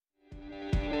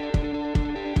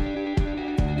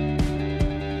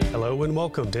Hello and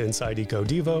welcome to Inside Eco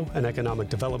Devo, an economic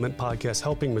development podcast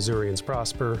helping Missourians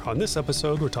prosper. On this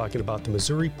episode, we're talking about the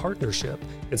Missouri Partnership.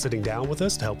 And sitting down with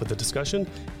us to help with the discussion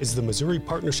is the Missouri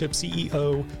Partnership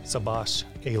CEO, Subash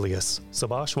Alias.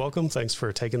 Subash, welcome. Thanks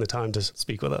for taking the time to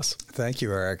speak with us. Thank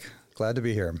you, Eric. Glad to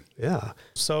be here. Yeah.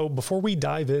 So before we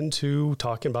dive into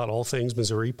talking about all things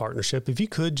Missouri Partnership, if you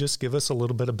could just give us a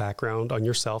little bit of background on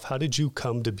yourself. How did you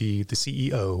come to be the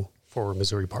CEO for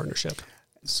Missouri Partnership?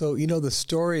 So, the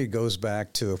story goes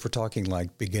back to, if we're talking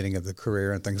like beginning of the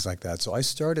career and things like that. So I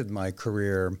started my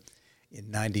career in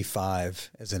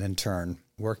 95 as an intern,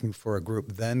 working for a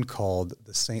group then called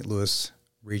the St. Louis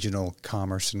Regional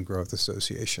Commerce and Growth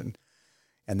Association.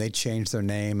 And they changed their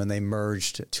name and they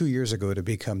merged 2 years ago to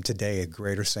become today a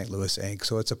Greater St. Louis Inc.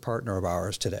 So it's a partner of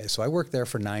ours today. So I worked there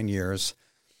for 9 years,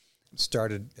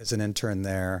 started as an intern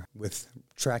there with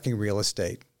tracking real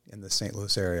estate in the St.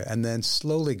 Louis area, and then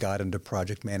slowly got into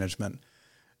project management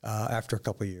after a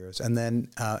couple of years. And then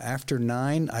after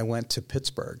 9, I went to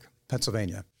Pittsburgh,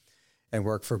 Pennsylvania, and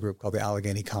worked for a group called the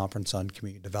Allegheny Conference on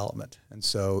Community Development. And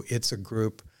so it's a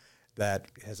group that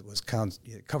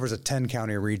it covers a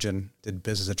 10-county region, did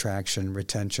business attraction,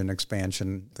 retention,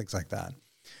 expansion, things like that.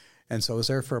 And so I was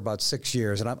there for about 6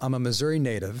 years. And I'm a Missouri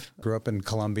native, grew up in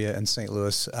Columbia and St.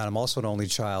 Louis, and I'm also an only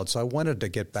child. So I wanted to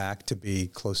get back to be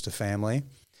close to family.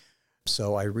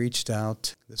 So I reached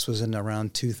out, this was in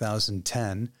around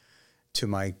 2010, to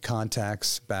my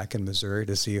contacts back in Missouri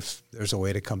to see if there's a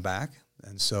way to come back.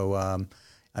 And so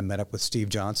I met up with Steve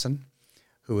Johnson,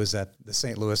 who was at the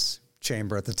St. Louis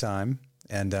Chamber at the time.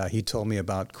 And he told me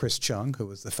about Chris Chung, who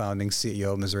was the founding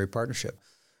CEO of Missouri Partnership.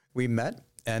 We met,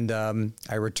 and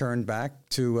I returned back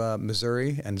to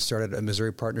Missouri and started a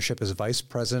Missouri Partnership as Vice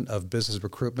President of Business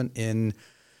Recruitment in,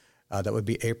 that would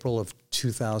be April of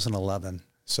 2011.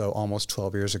 So almost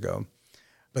 12 years ago.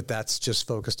 But that's just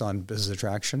focused on business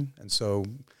attraction. And so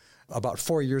about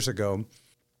 4 years ago,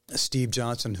 Steve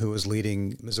Johnson, who was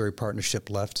leading Missouri Partnership,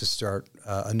 left to start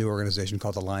a new organization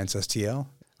called Alliance STL.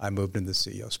 I moved into the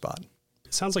CEO spot.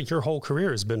 It sounds like your whole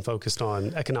career has been focused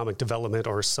on economic development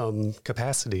or some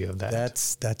capacity of that.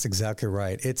 That's exactly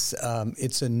right. It's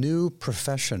a new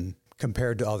profession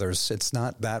compared to others. It's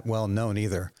not that well known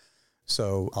either.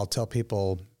 So I'll tell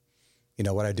people,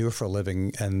 what I do for a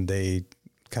living, and they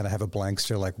kind of have a blank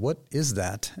stare like, what is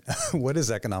that? What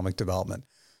is economic development?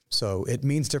 So it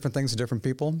means different things to different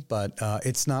people, but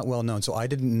it's not well known. So I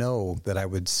didn't know that I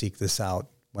would seek this out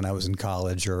when I was in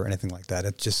college or anything like that.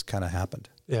 It just kind of happened.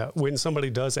 Yeah. When somebody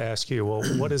does ask you, well,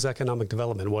 what is economic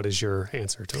development? What is your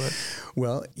answer to it?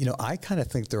 Well, I kind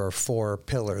of think there are 4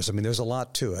 pillars. I mean, there's a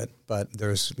lot to it, but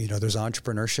there's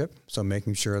entrepreneurship. So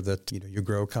making sure that, you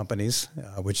grow companies,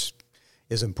 which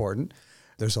is important.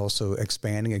 There's also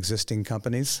expanding existing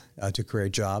companies to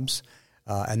create jobs.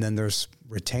 And then there's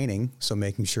retaining, so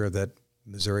making sure that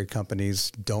Missouri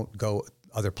companies don't go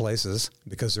other places,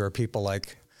 because there are people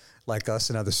like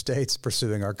us in other states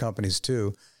pursuing our companies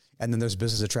too. And then there's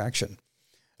business attraction.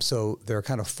 So there are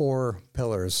kind of 4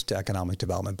 pillars to economic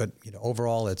development. But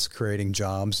overall, it's creating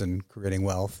jobs and creating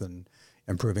wealth and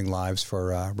improving lives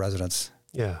for residents.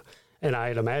 Yeah. And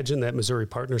I'd imagine that Missouri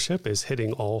Partnership is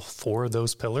hitting all 4 of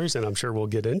those pillars, and I'm sure we'll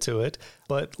get into it.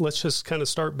 But let's just kind of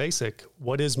start basic.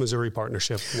 What is Missouri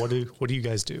Partnership? What do you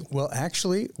guys do? Well,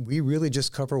 actually, we really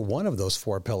just cover one of those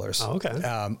 4 pillars. Oh, okay.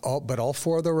 But all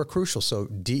 4 of them are crucial. So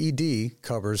DED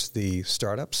covers the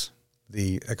startups,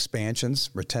 the expansions,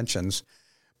 retentions,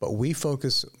 but we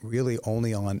focus really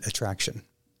only on attraction.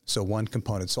 So one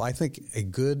component. So I think a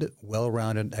good,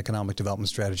 well-rounded economic development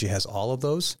strategy has all of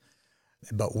those,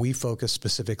 but we focus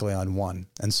specifically on one.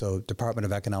 And so Department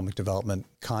of Economic Development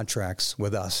contracts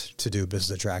with us to do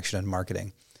business attraction and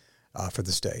marketing for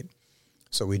the state.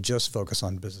 So we just focus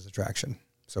on business attraction.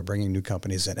 So bringing new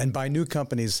companies in. And by new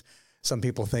companies, some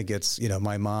people think it's,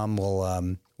 my mom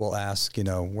will ask,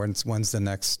 when's the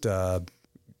next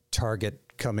Target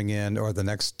coming in, or the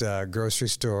next grocery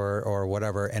store or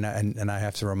whatever. And I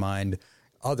have to remind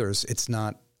others, it's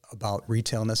not about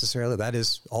retail necessarily. That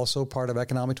is also part of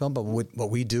economic development, but what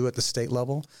we do at the state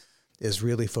level is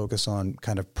really focus on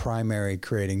kind of primary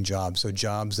creating jobs. So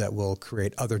jobs that will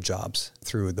create other jobs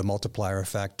through the multiplier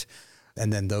effect.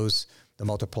 And then the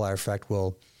multiplier effect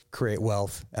will create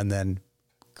wealth and then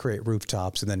create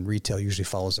rooftops, and then retail usually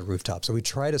follows the rooftop. So we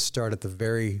try to start at the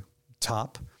very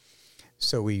top.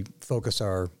 So we focus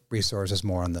our resources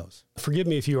more on those. Forgive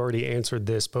me if you already answered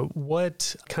this, but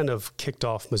what kind of kicked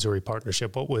off Missouri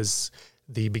Partnership? What was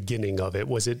the beginning of it?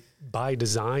 Was it by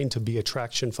design to be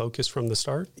attraction focused from the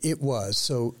start? It was.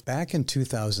 So back in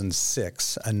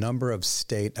 2006, a number of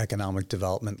state economic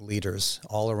development leaders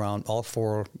all around, all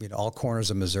four, all corners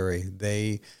of Missouri,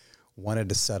 they wanted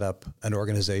to set up an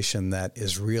organization that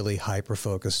is really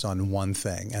hyper-focused on one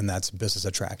thing, and that's business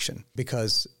attraction.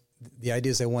 Because the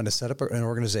idea is they wanted to set up an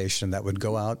organization that would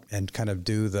go out and kind of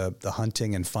do the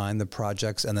hunting and find the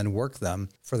projects and then work them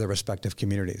for their respective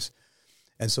communities.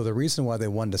 And so the reason why they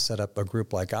wanted to set up a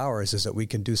group like ours is that we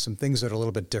can do some things that are a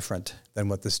little bit different than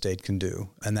what the state can do,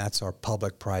 and that's our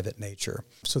public-private nature.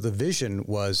 So the vision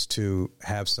was to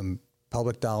have some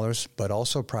public dollars, but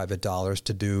also private dollars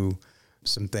to do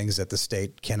some things that the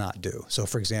state cannot do. So,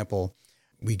 for example,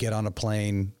 we get on a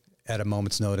plane at a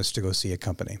moment's notice to go see a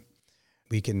company.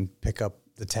 We can pick up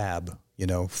the tab,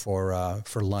 for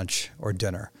lunch or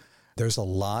dinner. There's a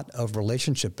lot of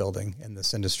relationship building in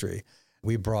this industry.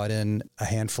 We brought in a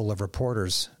handful of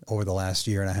reporters over the last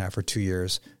year and a half or 2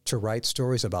 years to write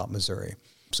stories about Missouri.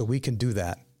 So we can do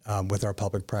that with our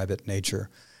public-private nature.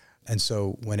 And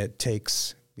so when it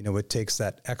takes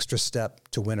that extra step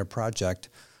to win a project,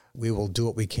 we will do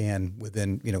what we can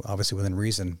within, obviously within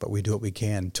reason, but we do what we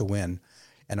can to win.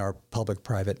 And our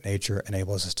public-private nature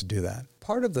enables us to do that.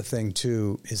 Part of the thing,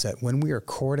 too, is that when we are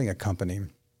courting a company,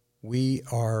 we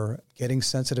are getting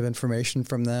sensitive information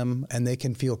from them, and they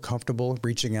can feel comfortable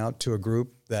reaching out to a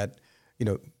group that,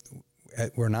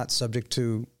 we're not subject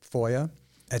to FOIA.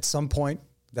 At some point,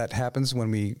 that happens when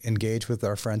we engage with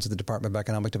our friends at the Department of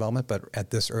Economic Development, but at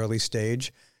this early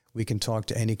stage, we can talk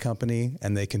to any company,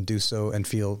 and they can do so and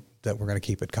feel that we're going to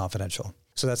keep it confidential.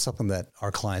 So that's something that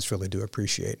our clients really do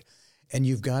appreciate. And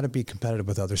you've got to be competitive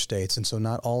with other states. And so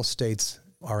not all states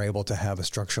are able to have a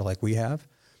structure like we have.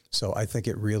 So I think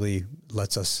it really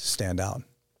lets us stand out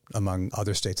among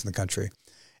other states in the country.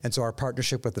 And so our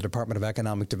partnership with the Department of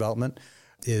Economic Development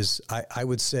is, I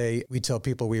would say, we tell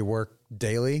people we work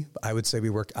daily. I would say we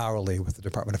work hourly with the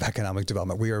Department of Economic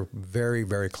Development. We are very,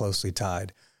 very closely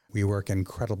tied. We work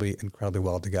incredibly, incredibly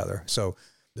well together. So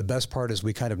the best part is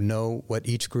we kind of know what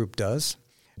each group does.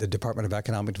 The Department of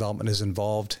Economic Development is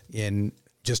involved in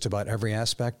just about every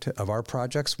aspect of our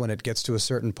projects when it gets to a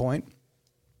certain point.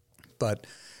 But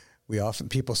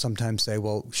people sometimes say,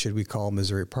 well, should we call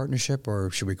Missouri Partnership or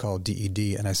should we call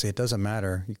DED? And I say, it doesn't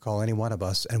matter. You call any one of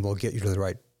us and we'll get you to the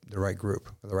right group,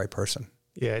 or the right person.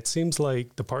 Yeah, it seems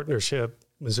like the partnership,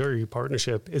 Missouri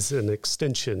Partnership, is an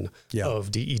extension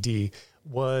of DED.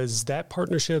 Was that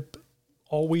partnership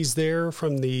always there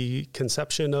from the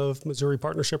conception of Missouri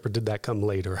Partnership, or did that come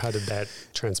later? How did that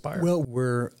transpire? Well,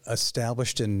 we're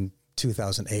established in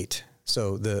 2008.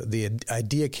 So the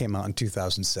idea came out in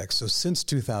 2006. So since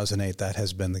 2008, that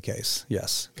has been the case.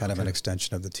 Yes, kind of an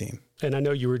extension of the team. And I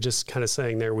know you were just kind of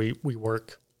saying there, we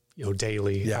work,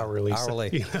 daily, hourly,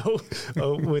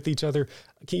 with each other.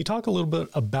 Can you talk a little bit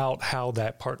about how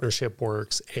that partnership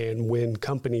works, and when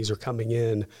companies are coming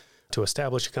in to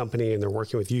establish a company and they're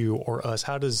working with you or us,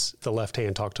 how does the left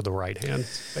hand talk to the right hand,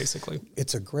 basically?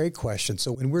 It's a great question.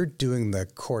 So when we're doing the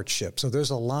courtship, so there's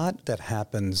a lot that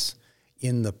happens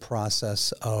in the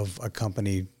process of a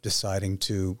company deciding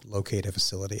to locate a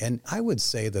facility. And I would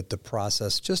say that the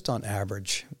process, just on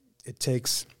average, it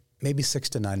takes maybe 6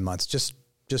 to 9 months. Just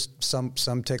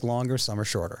some take longer, some are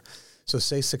shorter. So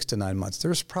say 6 to 9 months.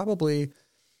 There's probably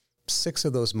 6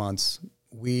 of those months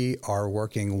we are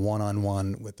working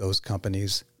one-on-one with those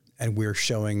companies, and we're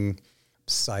showing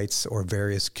sites or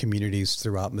various communities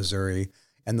throughout Missouri,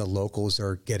 and the locals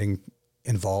are getting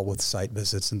involved with site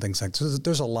visits and things like that. So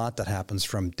there's a lot that happens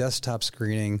from desktop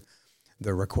screening,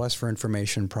 the request for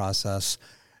information process,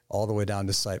 all the way down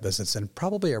to site visits. And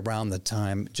probably around the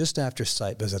time, just after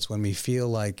site visits, when we feel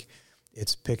like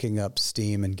it's picking up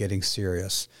steam and getting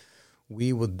serious,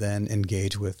 we would then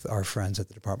engage with our friends at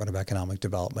the Department of Economic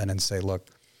Development and say, look,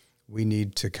 we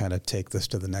need to kind of take this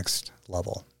to the next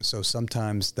level. So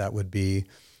sometimes that would be,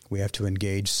 we have to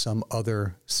engage some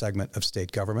other segment of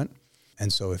state government.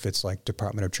 And so if it's like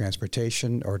Department of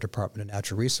Transportation or Department of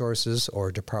Natural Resources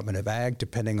or Department of Ag,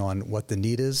 depending on what the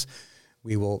need is,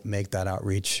 we will make that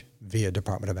outreach via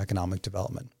Department of Economic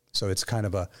Development. So it's kind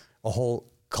of a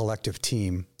whole collective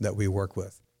team that we work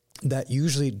with. That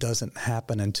usually doesn't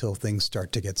happen until things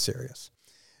start to get serious.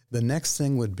 The next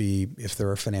thing would be if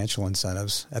there are financial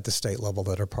incentives at the state level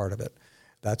that are part of it.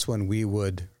 That's when we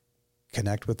would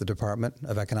connect with the Department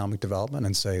of Economic Development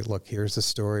and say, look, here's the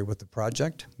story with the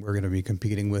project. We're going to be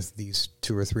competing with these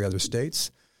 2 or 3 other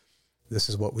states. This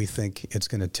is what we think it's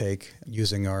going to take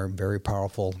using our very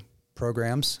powerful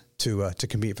programs to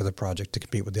compete for the project, to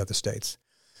compete with the other states.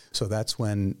 So that's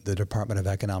when the Department of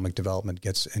Economic Development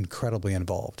gets incredibly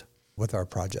involved with our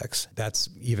projects. That's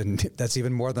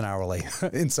even more than hourly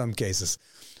in some cases.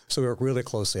 So we work really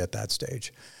closely at that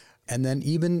stage. And then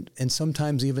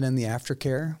sometimes even in the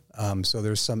aftercare. So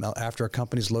there's some, after a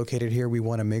company's located here, we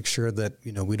want to make sure that,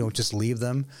 we don't just leave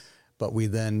them, but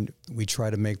we try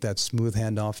to make that smooth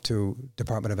handoff to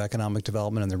Department of Economic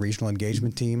Development and the regional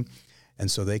engagement team. And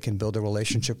so they can build a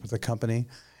relationship with the company,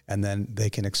 and then they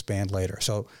can expand later.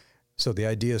 So the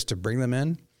idea is to bring them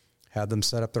in, have them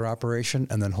set up their operation,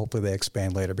 and then hopefully they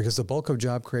expand later, because the bulk of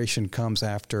job creation comes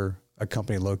after a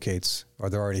company locates or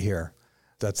they're already here.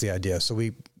 That's the idea. So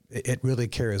it really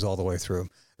carries all the way through.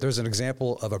 There's an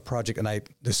example of a project, and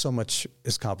there's so much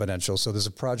is confidential. So there's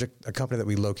a company that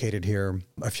we located here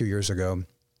a few years ago,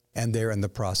 and they're in the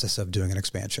process of doing an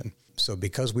expansion. So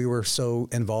because we were so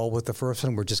involved with the first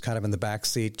one, we're just kind of in the back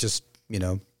seat, just,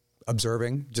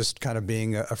 observing, just kind of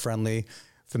being a friendly,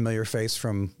 familiar face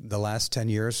from the last 10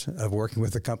 years of working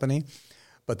with the company.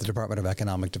 But the Department of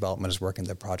Economic Development is working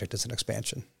the project as an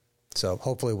expansion. So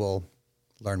hopefully we'll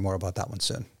learn more about that one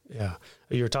soon. Yeah.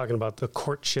 You're talking about the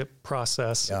courtship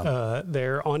process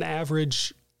there. On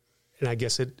average, and I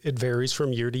guess it varies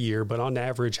from year to year, but on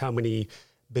average, how many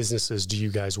businesses do you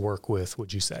guys work with,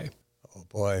 would you say? Oh,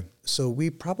 boy. So we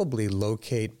probably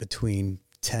locate between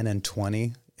 10 and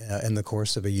 20 in the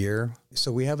course of a year.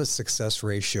 So we have a success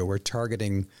ratio. We're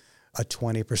targeting a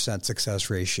 20% success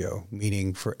ratio,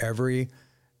 meaning for every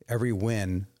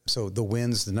win. So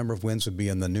the number of wins would be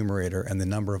in the numerator, and the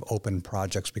number of open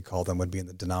projects, we call them, would be in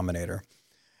the denominator.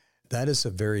 That is a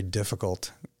very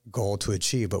difficult goal to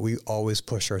achieve, but we always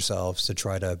push ourselves to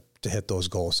try to hit those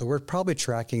goals. So we're probably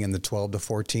tracking in the 12 to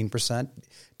 14%.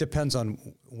 Depends on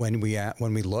when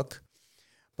we look,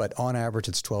 but on average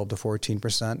it's 12 to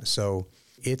 14%. So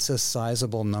it's a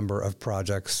sizable number of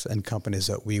projects and companies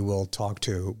that we will talk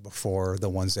to before the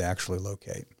ones they actually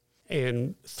locate.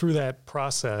 And through that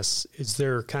process, is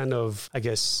there kind of, I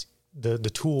guess, the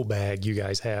tool bag you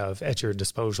guys have at your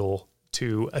disposal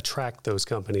to attract those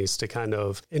companies, to kind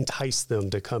of entice them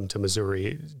to come to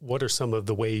Missouri? What are some of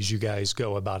the ways you guys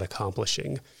go about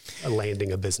accomplishing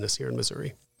landing a business here in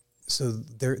Missouri? So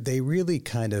they really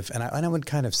kind of, and I would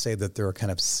kind of say that there are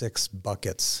kind of six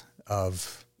buckets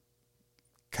of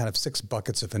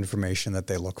information that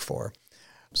they look for.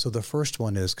 So the first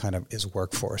one is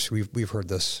workforce. We've heard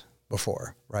this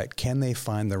before, right? Can they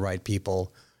find the right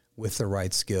people with the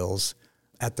right skills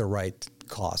at the right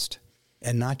cost?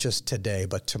 And not just today,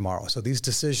 but tomorrow. So these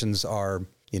decisions are,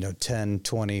 10,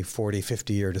 20, 40,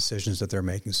 50-year decisions that they're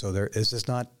making. So this is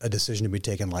not a decision to be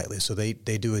taken lightly. So they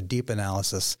do a deep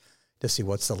analysis to see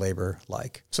what's the labor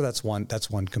like. So that's one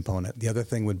component. The other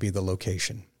thing would be the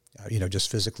location.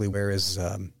 Just physically, where is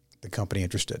the company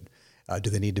interested? Do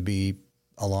they need to be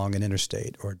along an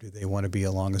interstate, or do they want to be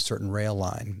along a certain rail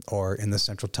line, or in the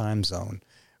central time zone,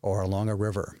 or along a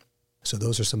river? So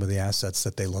those are some of the assets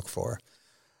that they look for.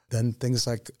 Then things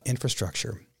like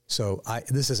infrastructure. So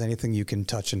this is anything you can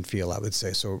touch and feel, I would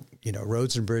say. So,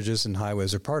 roads and bridges and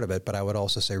highways are part of it, but I would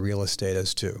also say real estate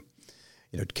is too.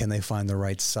 Can they find the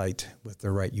right site with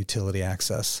the right utility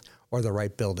access, or the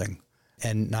right building?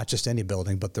 And not just any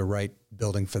building, but the right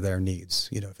building for their needs.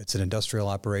 If it's an industrial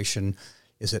operation,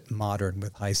 is it modern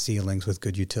with high ceilings with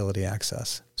good utility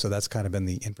access? So that's kind of in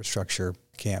the infrastructure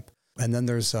camp. And then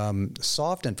there's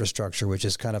soft infrastructure, which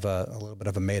is kind of a little bit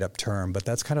of a made-up term, but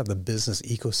that's kind of the business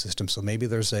ecosystem. So maybe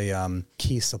there's a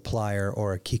key supplier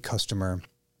or a key customer,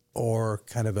 or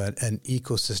kind of an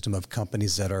ecosystem of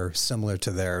companies that are similar to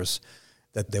theirs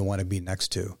that they want to be next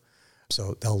to.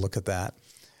 So they'll look at that.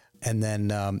 And then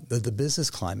the business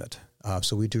climate.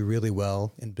 So we do really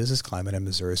well in business climate in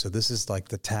Missouri. So this is like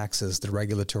the taxes, the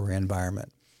regulatory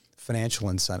environment, financial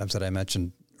incentives that I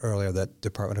mentioned earlier that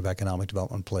Department of Economic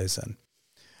Development plays in.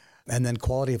 And then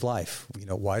quality of life.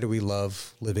 Why do we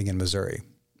love living in Missouri?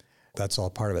 That's all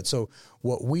part of it. So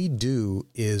what we do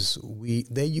is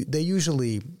they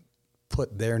usually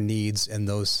put their needs in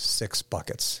those six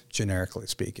buckets, generically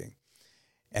speaking.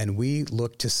 And we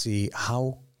look to see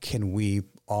how can we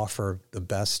offer the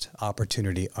best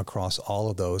opportunity across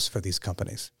all of those for these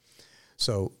companies.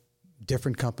 So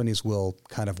different companies will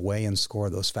kind of weigh and score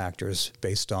those factors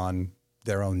based on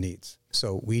their own needs.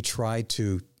 So we try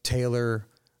to tailor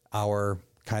our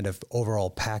kind of overall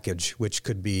package, which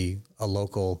could be a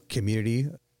local community,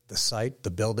 the site,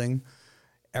 the building,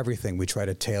 everything. We try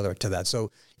to tailor it to that. So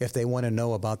if they want to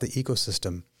know about the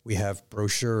ecosystem, we have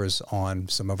brochures on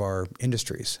some of our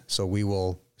industries. So we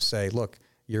will say, look,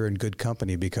 you're in good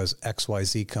company because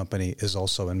XYZ company is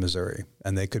also in Missouri,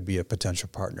 and they could be a potential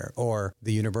partner. Or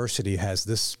the university has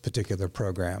this particular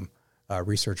program,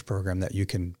 research program that you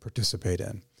can participate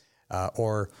in.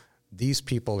 Or these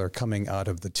people are coming out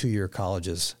of the 2-year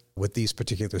colleges with these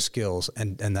particular skills,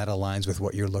 and that aligns with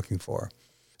what you're looking for.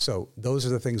 So those are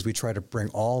the things we try to bring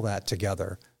all that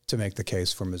together to make the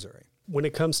case for Missouri. When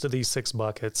it comes to these 6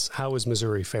 buckets, how is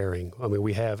Missouri faring? I mean,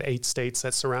 we have 8 states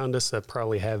that surround us that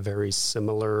probably have very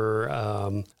similar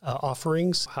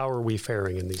offerings. How are we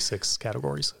faring in these 6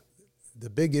 categories? The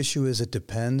big issue is it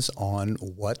depends on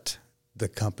what the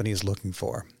company is looking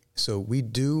for. So we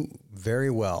do very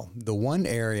well. The one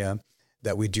area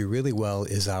that we do really well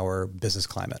is our business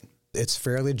climate. It's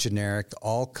fairly generic.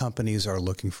 All companies are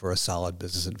looking for a solid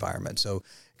business environment. So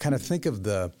kind of think of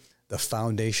the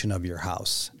foundation of your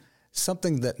house,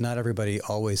 something that not everybody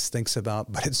always thinks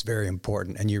about, but it's very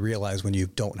important. And you realize when you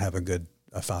don't have a good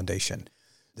foundation.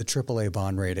 The AAA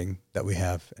bond rating that we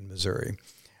have in Missouri,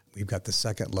 we've got the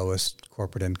second lowest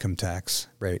corporate income tax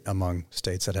rate among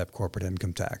states that have corporate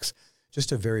income tax.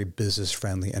 Just a very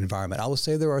business-friendly environment. I will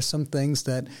say there are some things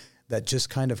that just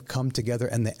kind of come together,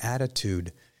 and the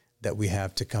attitude that we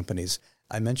have to companies.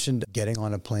 I mentioned getting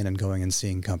on a plane and going and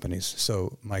seeing companies.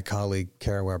 So my colleague,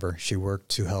 Kara Weber, she worked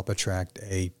to help attract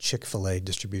a Chick-fil-A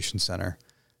distribution center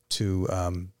to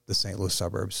the St. Louis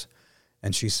suburbs.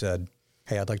 And she said,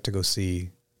 hey, I'd like to go see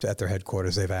at their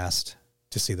headquarters. They've asked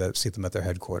to see them at their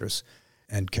headquarters.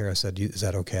 And Kara said, is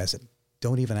that okay? I said,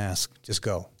 don't even ask, just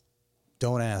go.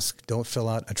 Don't ask. Don't fill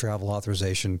out a travel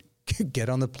authorization. Get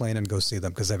on the plane and go see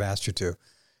them because they've asked you to.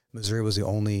 Missouri was the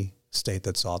only state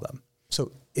that saw them.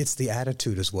 So it's the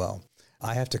attitude as well.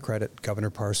 I have to credit Governor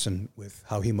Parson with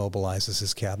how he mobilizes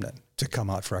his cabinet to come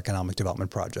out for economic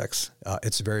development projects.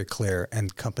 It's very clear,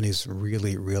 and companies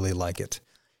really, really like it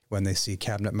when they see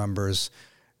cabinet members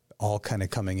all kind of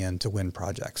coming in to win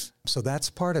projects. So that's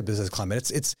part of business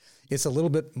climate. It's a little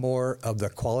bit more of the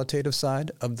qualitative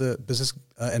side of the business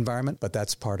environment, but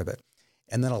that's part of it.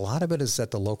 And then a lot of it is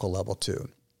at the local level too.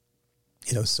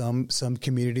 You know, some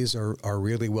communities are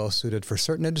really well suited for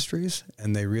certain industries,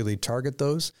 and they really target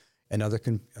those, and other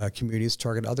communities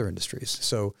target other industries.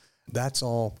 So that's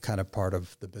all kind of part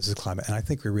of the business climate, and I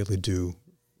think we do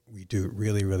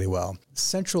really, really well.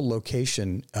 Central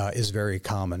location is very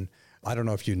common. I don't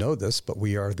know if you know this, but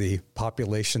we are the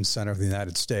population center of the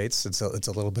United States. It's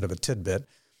a little bit of a tidbit,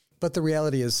 but the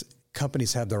reality is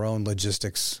companies have their own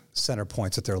logistics center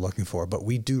points that they're looking for, but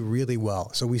we do really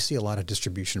well. So we see a lot of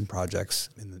distribution projects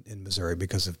in Missouri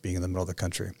because of being in the middle of the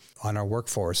country. On our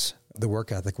workforce, the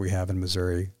work ethic we have in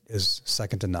Missouri is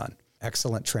second to none.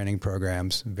 Excellent training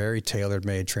programs, very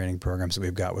tailor-made training programs that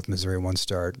we've got with Missouri One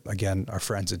Start. Again, our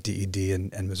friends at DED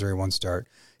and Missouri One Start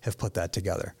have put that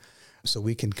together. So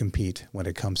we can compete when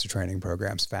it comes to training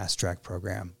programs, fast track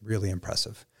program, really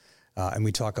impressive. And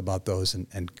we talk about those,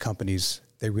 and companies,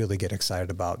 they really get excited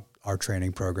about our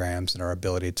training programs and our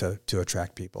ability to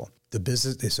attract people. The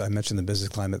business, so I mentioned the business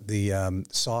climate, the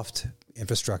soft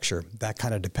infrastructure, that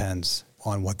kind of depends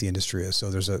on what the industry is. So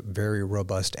there's a very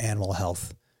robust animal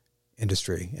health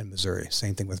industry in Missouri.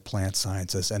 Same thing with plant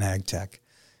sciences and ag tech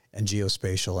and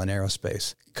geospatial and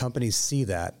aerospace. Companies see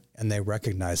that and they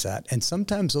recognize that. And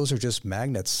sometimes those are just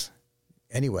magnets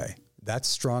anyway. That's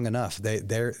strong enough.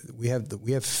 We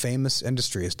have famous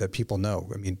industries that people know.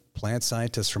 I mean, plant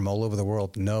scientists from all over the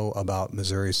world know about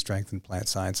Missouri's strength in plant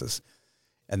sciences,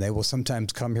 and they will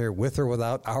sometimes come here with or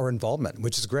without our involvement,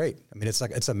 which is great. I mean,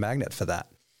 it's a magnet for that.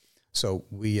 So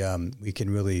we can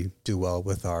really do well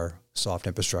with our soft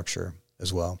infrastructure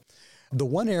as well. The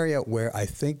one area where I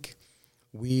think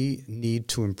we need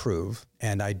to improve,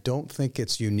 and I don't think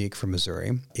it's unique for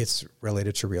Missouri, it's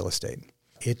related to real estate.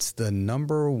 It's the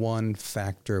number one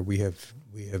factor we have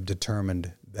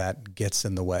determined that gets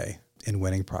in the way in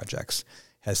winning projects,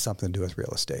 has something to do with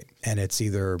real estate. And it's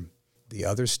either the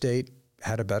other state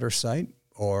had a better site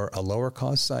or a lower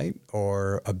cost site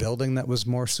or a building that was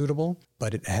more suitable,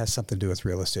 but it has something to do with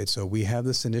real estate. So we have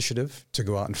this initiative to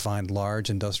go out and find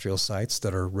large industrial sites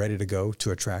that are ready to go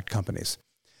to attract companies.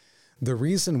 The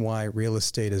reason why real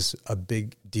estate is a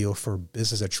big deal for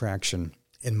business attraction,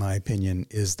 in my opinion,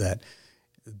 is that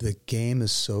the game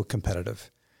is so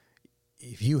competitive.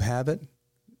 If you have it,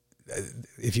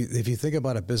 if you think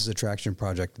about a business attraction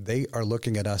project, they are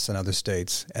looking at us in other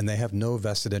states, and they have no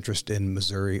vested interest in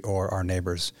Missouri or our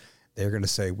neighbors. They're going to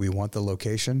say, we want the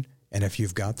location, and if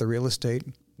you've got the real estate,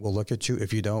 we'll look at you.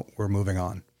 If you don't, we're moving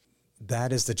on.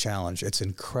 That is the challenge. It's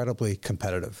incredibly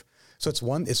competitive. So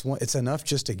it's enough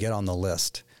just to get on the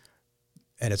list.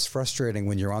 And it's frustrating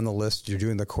when you're on the list, you're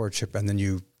doing the courtship, and then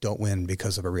you don't win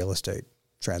because of a real estate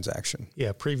transaction.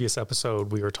 Yeah, previous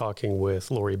episode, we were talking with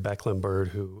Lori Becklenburg,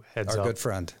 who heads our good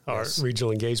friend, our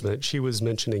regional engagement. She was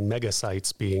mentioning mega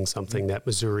sites being something that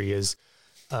Missouri is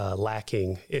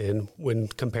lacking in when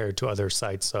compared to other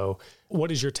sites. So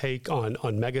what is your take on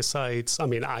mega sites? I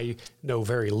mean, I know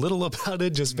very little about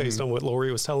it just based on what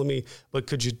Lori was telling me, but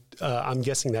could you, I'm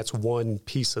guessing that's one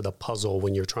piece of the puzzle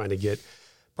when you're trying to get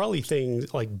probably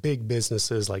things like big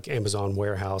businesses like Amazon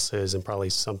warehouses and probably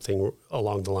something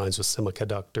along the lines with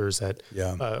semiconductors that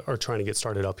are trying to get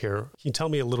started up here. Can you tell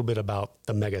me a little bit about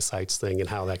the mega sites thing and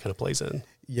how that kind of plays in?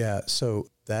 Yeah, so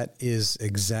that is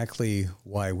exactly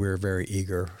why we're very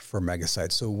eager for mega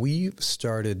sites. So we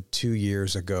started 2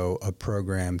 years ago a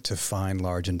program to find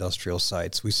large industrial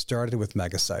sites. We started with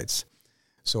mega sites.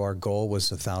 So our goal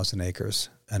was 1,000 acres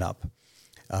and up.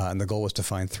 And the goal was to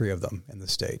find 3 of them in the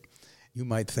state. You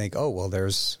might think, oh, well,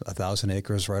 there's 1,000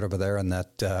 acres right over there and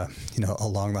that,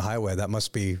 along the highway, that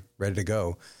must be ready to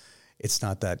go. It's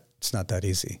not that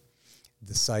easy.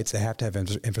 The sites, they have to have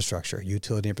infrastructure,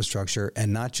 utility infrastructure,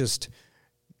 and not just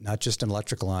an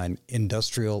electric line,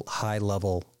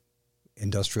 high-level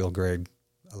industrial grade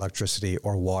electricity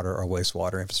or water or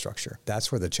wastewater infrastructure.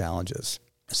 That's where the challenge is.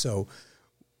 So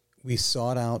we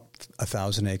sought out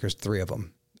 1,000 acres, 3 of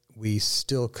them. We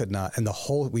still could not, and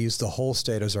we used the whole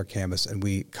state as our canvas, and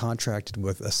we contracted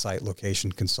with a site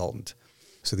location consultant.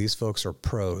 So these folks are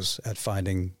pros at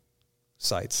finding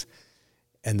sites,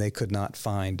 and they could not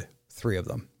find 3 of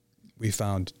them. We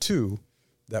found 2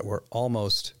 that were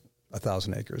almost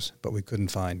 1,000 acres, but we couldn't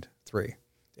find 3.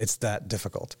 It's that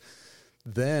difficult.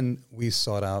 Then we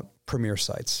sought out premier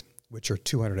sites, which are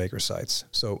 200-acre sites.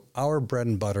 So our bread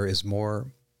and butter is more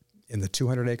in the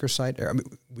 200-acre site. I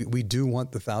mean, we do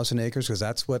want the 1,000 acres because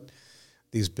that's what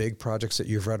these big projects that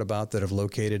you've read about that have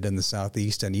located in the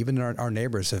Southeast and even our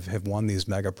neighbors have won these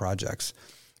mega projects.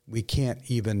 We can't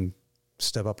even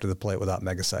step up to the plate without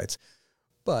mega sites.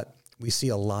 But we see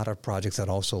a lot of projects that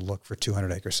also look for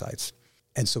 200-acre sites.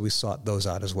 And so we sought those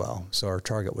out as well. So our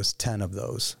target was 10 of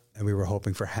those, and we were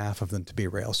hoping for half of them to be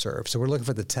rail served. So we're looking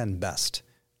for the 10 best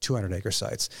 200-acre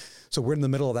sites. So we're in the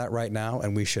middle of that right now,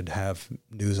 and we should have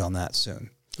news on that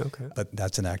soon. Okay. But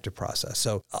that's an active process.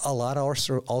 So a lot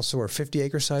also are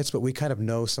 50-acre sites, but we kind of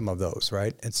know some of those,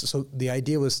 right? And so the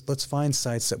idea was let's find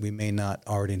sites that we may not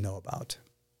already know about.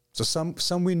 So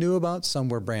some we knew about, some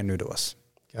were brand new to us.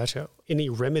 Gotcha. Any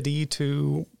remedy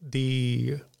to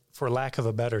the, for lack of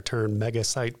a better term, mega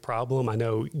site problem? I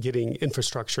know getting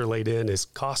infrastructure laid in is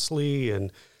costly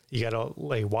and you got to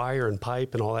lay wire and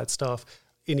pipe and all that stuff.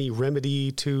 Any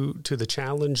remedy to the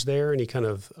challenge there? Any kind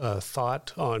of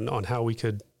thought on how we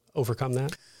could overcome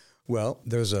that? Well,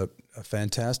 there's a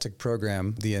fantastic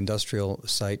program, the Industrial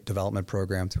Site Development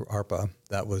Program through ARPA,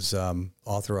 that was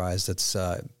authorized. It's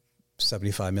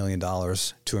 $75 million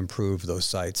to improve those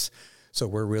sites. So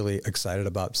we're really excited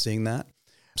about seeing that.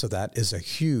 So that is a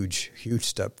huge, huge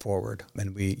step forward.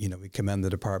 And we commend the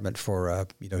department for,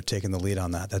 taking the lead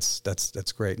on that.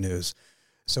 That's great news.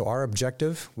 So our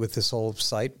objective with this whole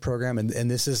site program,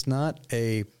 and this is not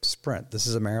a sprint, this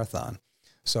is a marathon.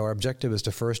 So our objective is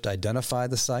to first identify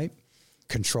the site,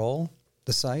 control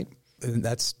the site. And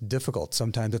that's difficult.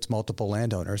 Sometimes it's multiple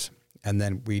landowners. And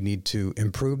then we need to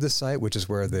improve the site, which is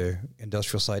where the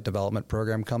Industrial Site Development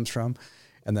Program comes from.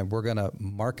 And then we're going to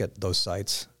market those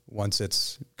sites once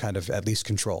it's kind of at least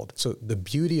controlled. So the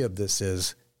beauty of this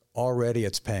is already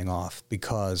it's paying off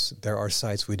because there are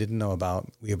sites we didn't know about.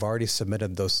 We have already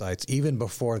submitted those sites even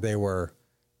before they were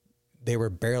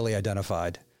barely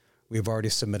identified. We've already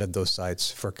submitted those sites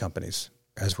for companies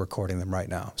as we're courting them right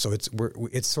now. So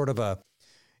it's sort of a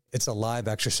live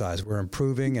exercise. We're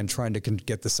improving and trying to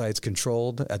get the sites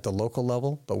controlled at the local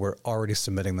level, but we're already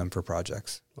submitting them for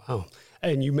projects. Wow.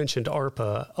 And you mentioned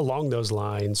ARPA along those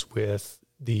lines with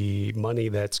the money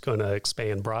that's going to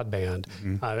expand broadband.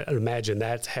 Mm-hmm. I imagine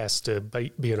that has to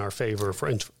be in our favor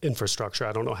for infrastructure.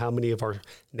 I don't know how many of our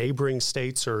neighboring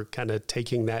states are kind of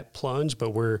taking that plunge,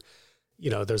 but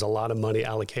there's a lot of money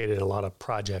allocated and a lot of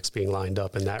projects being lined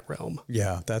up in that realm.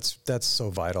 Yeah, that's so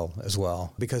vital as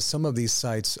well, because some of these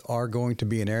sites are going to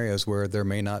be in areas where there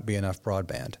may not be enough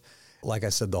broadband. Like I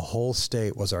said, the whole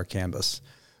state was our canvas.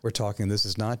 We're talking, this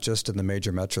is not just in the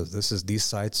major metros. These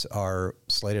sites are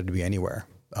slated to be anywhere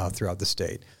throughout the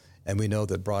state. And we know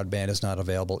that broadband is not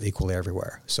available equally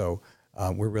everywhere. So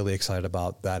we're really excited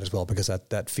about that as well, because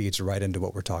that feeds right into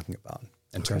what we're talking about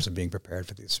in terms of being prepared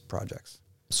for these projects.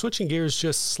 Switching gears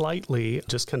just slightly,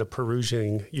 just kind of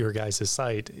perusing your guys'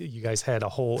 site, you guys had a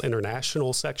whole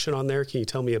international section on there. Can you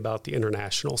tell me about the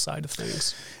international side of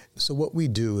things? So what we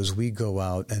do is we go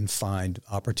out and find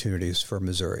opportunities for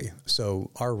Missouri. So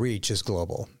our reach is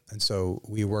global. And so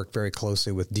we work very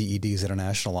closely with DED's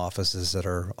international offices that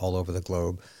are all over the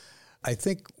globe. I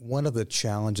think one of the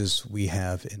challenges we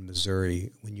have in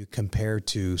Missouri, when you compare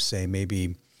to, say,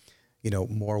 maybe,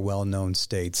 more well-known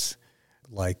states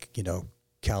like,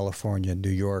 California, New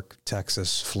York,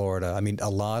 Texas, Florida. I mean, a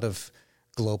lot of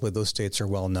globally, those states are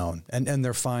well known and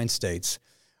they're fine states.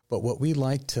 But what we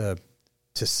like to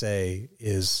say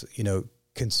is,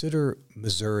 consider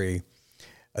Missouri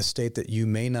a state that you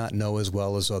may not know as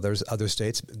well as other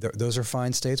states. Those are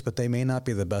fine states, but they may not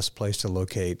be the best place to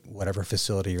locate whatever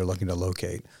facility you're looking to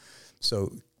locate.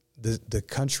 So the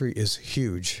country is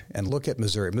huge. And look at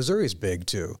Missouri. Missouri is big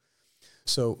too.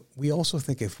 So we also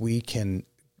think if we can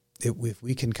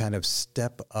kind of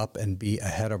step up and be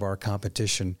ahead of our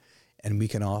competition, and we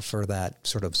can offer that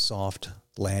sort of soft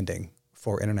landing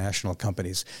for international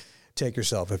companies. Take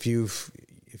yourself, if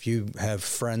you have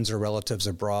friends or relatives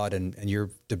abroad and you're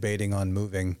debating on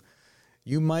moving,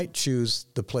 you might choose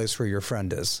the place where your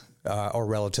friend is or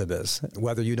relative is,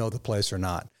 whether you know the place or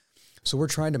not. So we're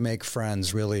trying to make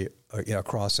friends really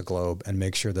across the globe and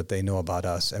make sure that they know about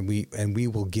us, and we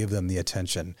will give them the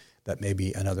attention that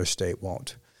maybe another state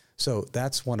won't. So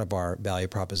that's one of our value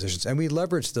propositions. And we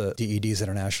leverage the DED's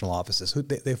international offices.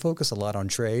 They focus a lot on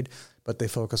trade, but they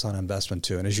focus on investment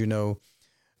too. And as you know,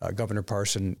 Governor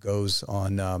Parson goes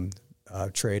on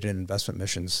trade and investment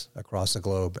missions across the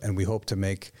globe, and we hope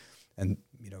to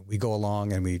we go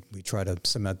along and we try to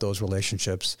cement those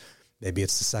relationships. Maybe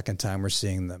it's the second time we're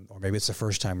seeing them, or maybe it's the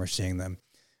first time we're seeing them.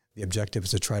 The objective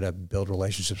is to try to build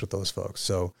relationships with those folks.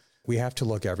 So we have to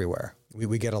look everywhere.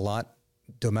 We get a lot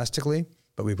domestically,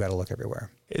 but we've got to look everywhere.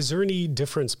 Is there any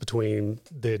difference between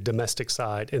the domestic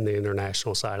side and the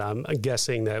international side? I'm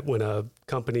guessing that when a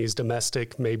company is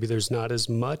domestic, maybe there's not as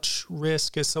much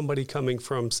risk as somebody coming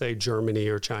from, say, Germany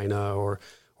or China or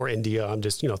India. I'm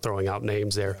just, throwing out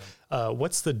names there.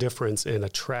 What's the difference in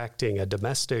attracting a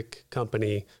domestic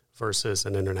company versus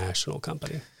an international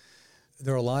company?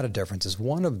 There are a lot of differences.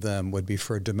 One of them would be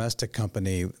for a domestic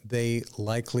company, they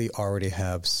likely already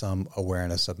have some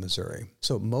awareness of Missouri.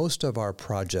 So most of our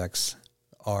projects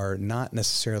are not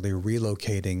necessarily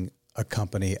relocating a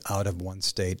company out of one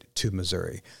state to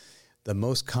Missouri. The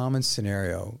most common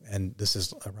scenario, and this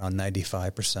is around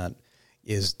 95%,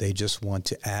 is they just want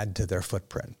to add to their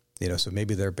footprint. So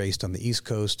maybe they're based on the East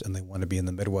Coast and they want to be in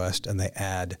the Midwest, and they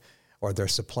add, or their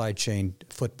supply chain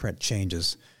footprint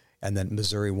changes. And then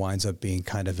Missouri winds up being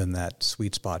kind of in that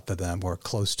sweet spot for them or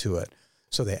close to it.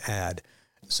 So they add.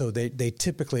 So they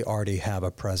typically already have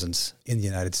a presence in the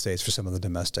United States for some of the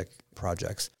domestic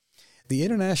projects. The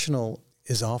international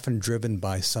is often driven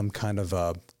by some kind of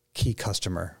a key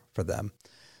customer for them.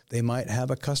 They might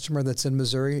have a customer that's in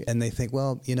Missouri and they think,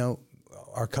 well,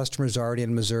 our customer's already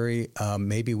in Missouri.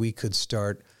 Maybe we could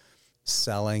start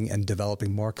selling and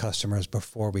developing more customers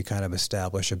before we kind of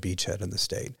establish a beachhead in the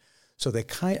state. So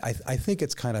I think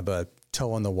it's kind of a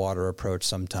toe on the water approach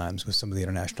sometimes with some of the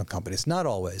international companies. Not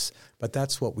always, but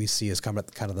that's what we see as kind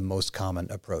of the most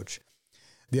common approach.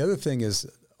 The other thing is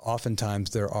oftentimes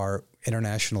there are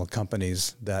international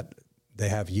companies that they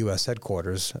have U.S.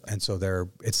 headquarters, and so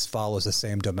it follows the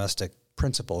same domestic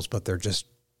principles, but they're just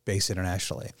based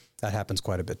internationally. That happens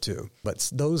quite a bit too. But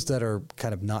those that are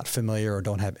kind of not familiar or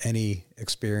don't have any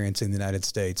experience in the United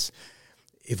States,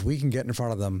 if we can get in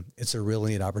front of them, it's a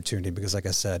really neat opportunity because, like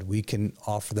I said, we can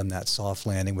offer them that soft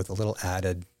landing with a little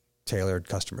added tailored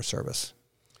customer service.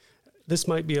 This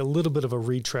might be a little bit of a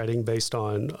retreading based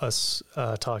on us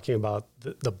talking about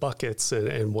the buckets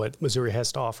and what Missouri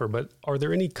has to offer, but are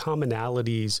there any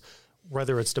commonalities,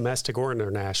 whether it's domestic or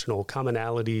international,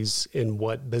 commonalities in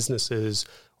what businesses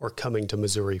are coming to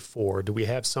Missouri for? Do we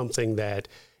have something that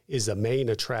is a main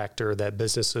attractor that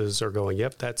businesses are going,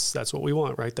 yep, that's what we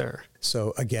want right there?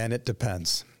 So again, it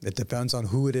depends. It depends on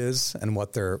who it is and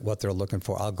what they're looking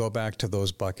for. I'll go back to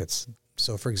those buckets.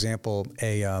 So for example,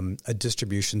 a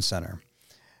distribution center.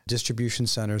 Distribution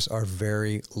centers are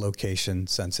very location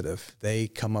sensitive. They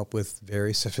come up with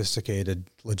very sophisticated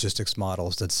logistics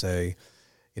models that say,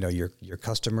 your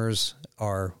customers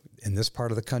are in this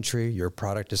part of the country, your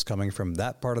product is coming from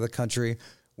that part of the country.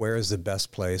 Where is the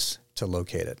best place to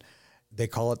locate it? They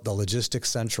call it the logistics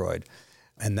centroid,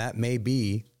 and that may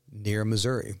be near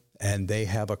Missouri, and they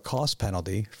have a cost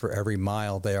penalty for every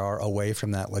mile they are away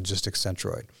from that logistics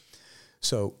centroid.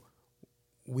 So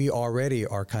we already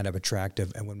are kind of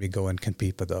attractive, and when we go and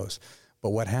compete for those.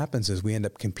 But what happens is we end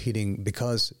up competing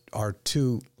because our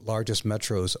two largest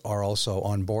metros are also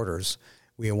on borders.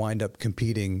 We wind up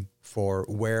competing for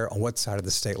on what side of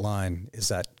the state line is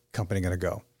that company going to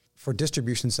go. For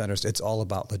distribution centers, it's all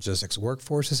about logistics.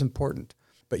 Workforce is important,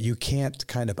 but you can't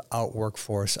kind of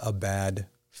out-workforce a bad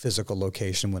physical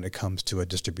location when it comes to a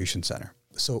distribution center.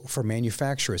 So for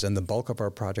manufacturers, and the bulk of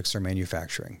our projects are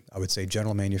manufacturing, I would say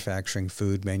general manufacturing,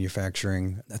 food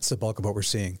manufacturing, that's the bulk of what we're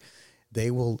seeing.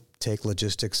 They will take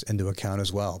logistics into account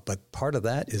as well. But part of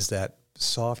that is that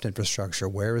soft infrastructure.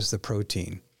 Where is the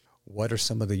protein? What are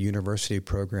some of the university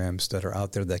programs that are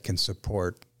out there that can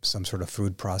support some sort of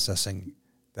food processing,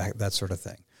 that sort of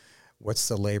thing? What's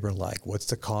the labor like? What's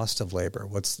the cost of labor?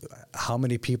 How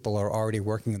many people are already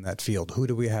working in that field? Who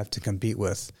do we have to compete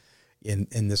with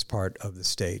in this part of the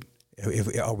state?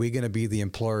 Are we going to be the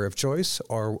employer of choice,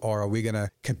 or are we going to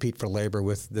compete for labor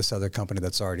with this other company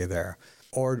that's already there?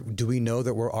 Or do we know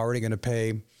that we're already going to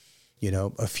pay,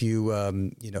 a few,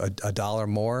 a dollar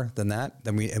more than that,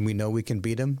 and we know we can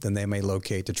beat them, then they may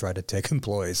locate to try to take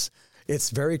employees. It's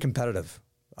very competitive.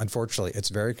 Unfortunately, it's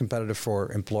very competitive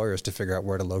for employers to figure out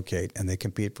where to locate, and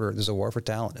there's a war for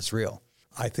talent. It's real.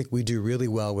 I think we do really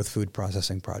well with food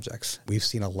processing projects. We've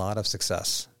seen a lot of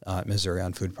success in Missouri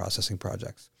on food processing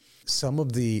projects. Some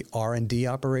of the R&D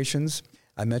operations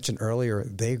I mentioned earlier,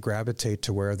 they gravitate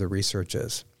to where the research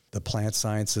is, the plant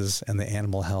sciences and the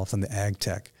animal health and the ag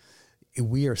tech.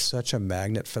 We are such a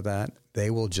magnet for that. They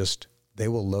will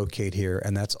locate here,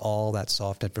 and that's all that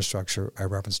soft infrastructure I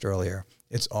referenced earlier.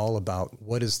 It's all about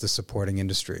what is the supporting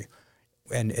industry.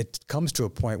 And it comes to a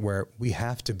point where we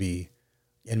have to be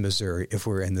in Missouri if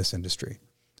we're in this industry.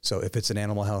 So if it's in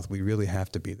animal health, we really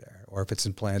have to be there. Or if it's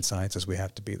in plant sciences, we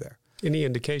have to be there. Any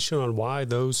indication on why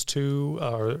those two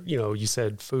are, you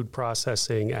said food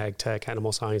processing, ag tech,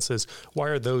 animal sciences, why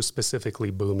are those specifically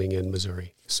booming in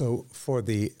Missouri? So for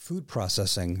the food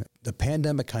processing, the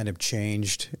pandemic kind of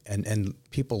changed and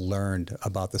people learned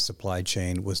about the supply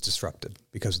chain was disrupted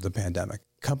because of the pandemic.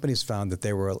 Companies found that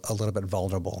they were a little bit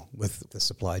vulnerable with the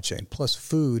supply chain. Plus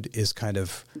food is kind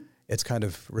of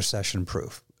recession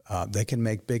proof. They can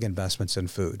make big investments in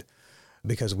food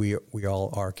because we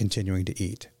all are continuing to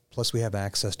eat. Plus, we have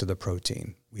access to the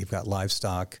protein. We've got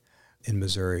livestock in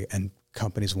Missouri, and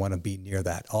companies want to be near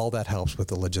that. All that helps with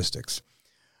the logistics.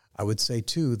 I would say,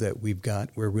 too, that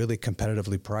we're really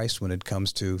competitively priced when it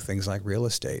comes to things like real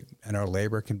estate, and our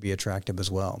labor can be attractive as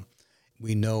well.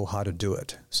 We know how to do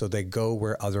it. So they go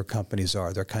where other companies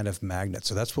are. They're kind of magnets.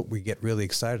 So that's what we get really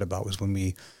excited about, is when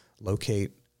we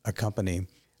locate a company,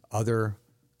 other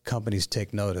companies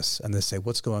take notice, and they say,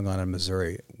 what's going on in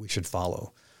Missouri? We should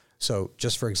follow. So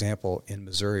just for example, in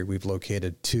Missouri, we've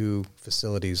located 2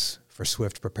 facilities for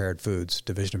Swift Prepared Foods,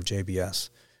 division of JBS,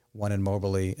 one in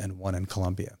Moberly and one in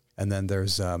Columbia. And then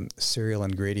there's cereal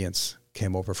ingredients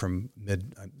came over from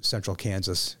central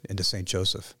Kansas into St.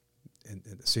 Joseph, in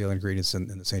cereal ingredients in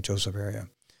the St. Joseph area.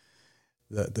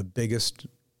 The biggest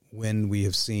win we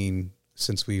have seen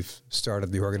since we've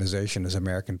started the organization is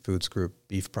American Foods Group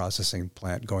beef processing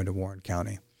plant going to Warren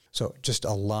County. So just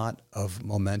a lot of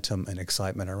momentum and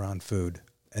excitement around food.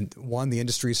 And the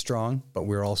industry is strong, but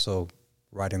we're also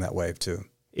riding that wave too.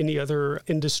 Any other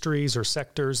industries or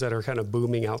sectors that are kind of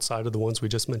booming outside of the ones we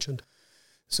just mentioned?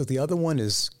 So the other one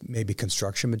is maybe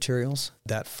construction materials.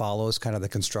 That follows kind of the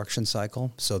construction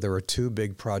cycle. So there were 2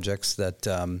 big projects that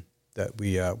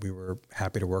we were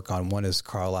happy to work on. One is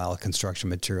Carlisle Construction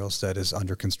Materials that is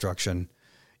under construction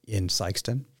in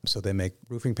Sykeston. So they make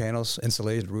roofing panels,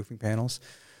 insulated roofing panels.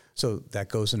 So that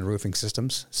goes into roofing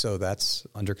systems. So that's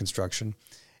under construction.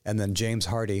 And then James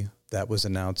Hardie, that was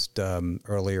announced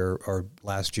earlier or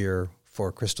last year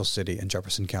for Crystal City in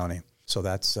Jefferson County. So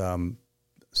that's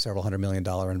several $100 million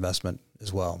investment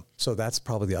as well. So that's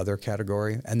probably the other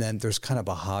category. And then there's kind of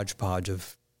a hodgepodge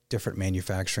of different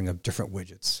manufacturing of different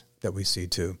widgets that we see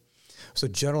too. So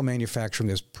general manufacturing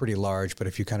is pretty large, but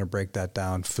if you kind of break that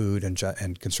down, food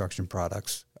and construction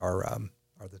products are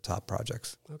the top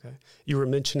projects. Okay. You were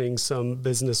mentioning some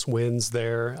business wins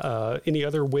there. Any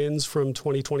other wins from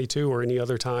 2022 or any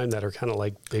other time that are kind of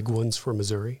like big ones for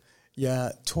Missouri?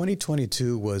 Yeah,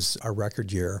 2022 was a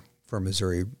record year for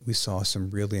Missouri. We saw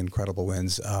some really incredible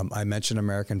wins. I mentioned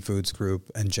American Foods Group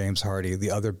and James Hardie.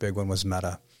 The other big one was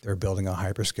Meta. They're building a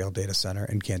hyperscale data center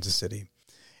in Kansas City.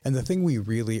 And the thing we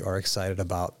really are excited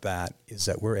about that is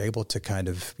that we're able to kind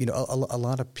of, a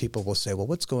lot of people will say, well,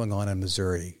 what's going on in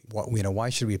Missouri? Why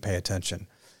should we pay attention?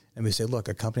 And we say, look,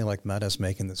 a company like Meta is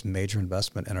making this major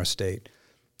investment in our state.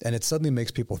 And it suddenly makes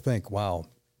people think, wow,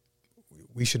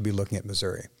 we should be looking at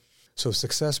Missouri. So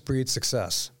success breeds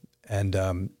success. And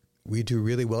we do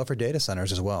really well for data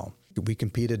centers as well. We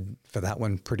competed for that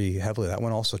one pretty heavily. That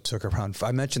one also took around,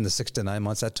 I mentioned the 6 to 9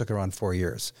 months, that took around 4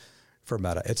 years. For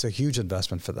Meta. It's a huge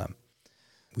investment for them.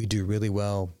 We do really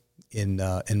well in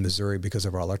Missouri because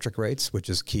of our electric rates, which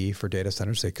is key for data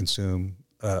centers. They consume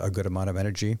a good amount of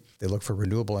energy. They look for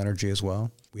renewable energy as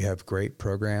well. We have great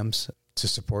programs to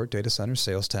support data centers,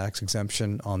 sales tax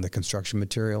exemption on the construction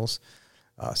materials,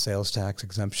 sales tax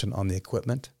exemption on the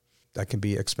equipment. That can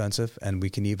be expensive, and we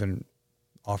can even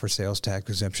offer sales tax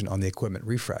exemption on the equipment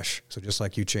refresh. So just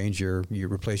like you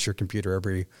replace your computer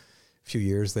every few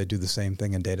years, they do the same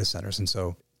thing in data centers. And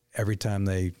so every time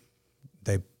they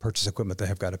purchase equipment, they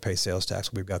have got to pay sales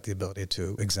tax. We've got the ability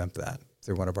to exempt that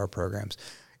through one of our programs.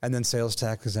 And then sales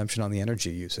tax exemption on the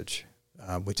energy usage,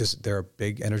 which is, they're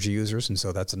big energy users, and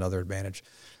so that's another advantage.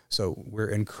 So we're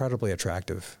incredibly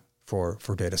attractive for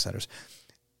data centers.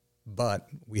 But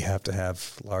we have to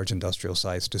have large industrial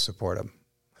sites to support them.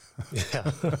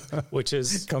 Yeah, which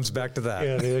is... comes back to that.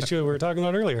 Yeah, the issue we were talking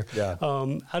about earlier. Yeah.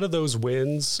 Out of those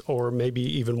wins, or maybe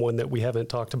even one that we haven't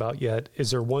talked about yet,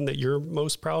 is there one that you're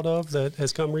most proud of that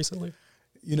has come recently?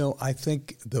 You know, I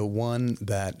think the one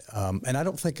that, and I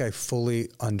don't think I fully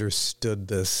understood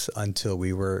this until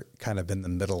we were kind of in the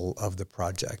middle of the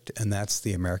project, and that's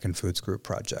the American Foods Group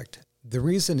project. The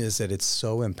reason is that it's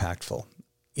so impactful.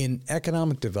 In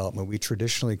economic development, we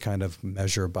traditionally kind of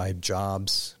measure by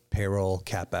jobs, payroll,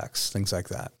 CapEx, things like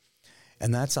that.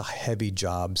 And that's a heavy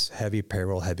jobs, heavy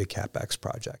payroll, heavy CapEx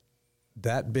project.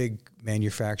 That big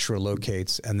manufacturer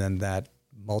locates, and then that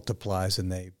multiplies,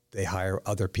 and they hire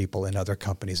other people in other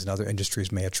companies, and other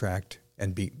industries may attract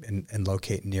and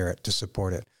locate near it to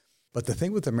support it. But the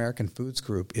thing with American Foods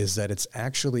Group is that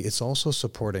it's also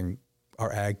supporting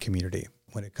our ag community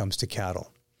when it comes to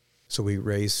cattle. So we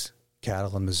raise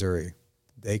cattle in Missouri.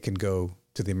 They can go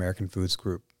to the American Foods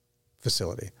Group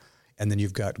facility. And then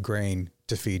you've got grain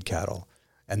to feed cattle,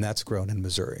 and that's grown in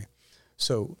Missouri.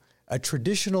 So a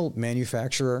traditional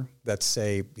manufacturer that's,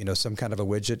 say, some kind of a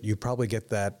widget, you probably get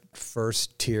that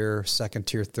first tier, second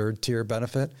tier, third tier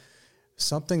benefit.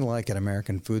 Something like an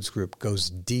American Foods Group goes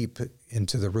deep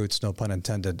into the roots, no pun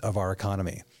intended, of our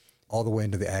economy, all the way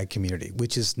into the ag community,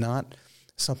 which is not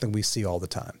something we see all the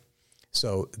time.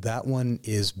 So that one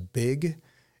is big.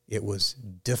 It was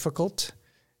difficult.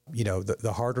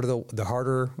 The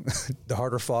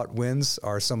harder fought wins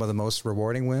are some of the most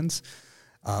rewarding wins.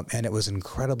 And it was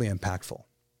incredibly impactful.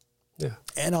 Yeah.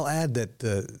 And I'll add that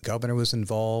the governor was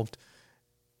involved,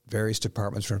 various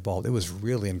departments were involved. It was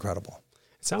really incredible.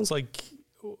 It sounds like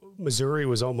Missouri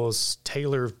was almost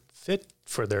tailor fit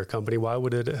for their company. Why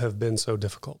would it have been so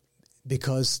difficult?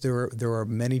 Because there are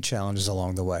many challenges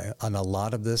along the way. On a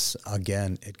lot of this,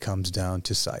 again, it comes down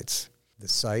to sites. The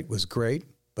site was great,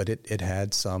 but it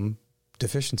had some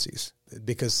deficiencies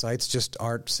because sites just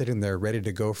aren't sitting there ready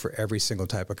to go for every single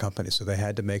type of company. So they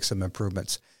had to make some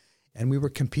improvements. And we were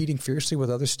competing fiercely with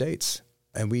other states.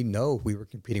 And we know we were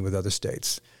competing with other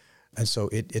states. And so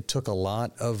it took a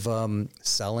lot of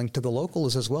selling to the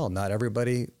locals as well. Not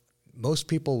everybody, most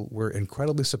people were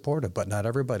incredibly supportive, but not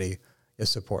everybody is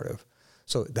supportive.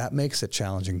 So that makes it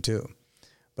challenging too.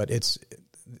 But it's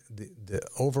the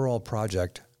overall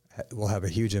project will have a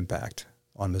huge impact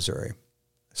on Missouri.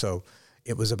 So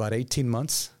it was about 18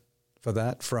 months for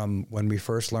that, from when we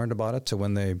first learned about it to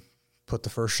when they put the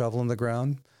first shovel in the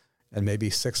ground, and maybe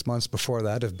 6 months before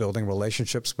that of building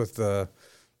relationships with the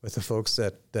folks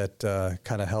that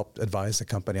kind of helped advise the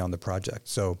company on the project.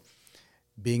 So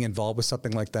being involved with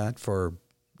something like that for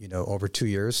over 2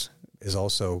 years is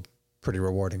also pretty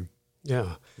rewarding.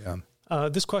 Yeah.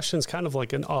 This question is kind of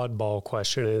like an oddball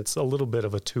question. It's a little bit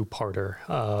of a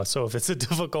two-parter. So if it's a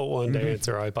difficult one to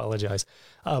answer, I apologize.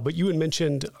 But you had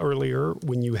mentioned earlier,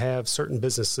 when you have certain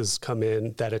businesses come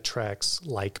in, that attracts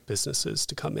like businesses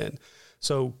to come in.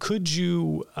 So could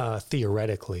you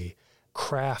theoretically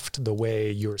craft the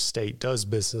way your state does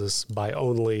business by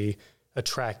only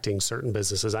attracting certain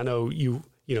businesses? I know you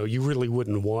really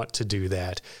wouldn't want to do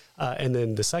that. And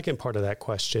then the second part of that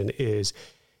question is,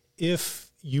 if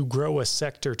you grow a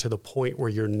sector to the point where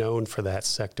you're known for that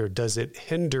sector, does it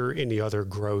hinder any other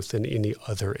growth in any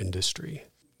other industry?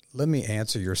 Let me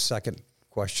answer your second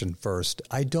question first.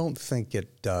 I don't think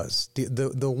it does.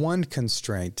 The one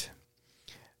constraint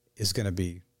is going to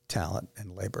be talent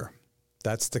and labor.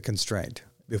 That's the constraint.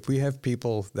 If we have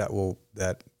people that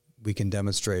we can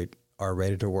demonstrate are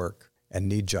ready to work and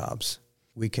need jobs,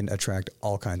 we can attract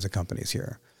all kinds of companies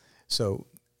here. So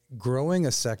growing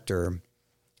a sector,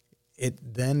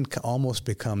 it then almost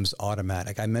becomes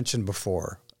automatic. I mentioned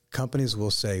before, companies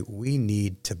will say, we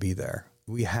need to be there.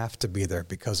 We have to be there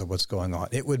because of what's going on.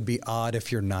 It would be odd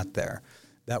if you're not there.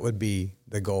 That would be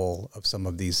the goal of some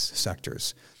of these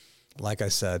sectors. Like I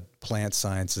said, plant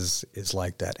sciences is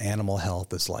like that. Animal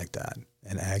health is like that.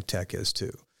 And ag tech is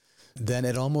too. Then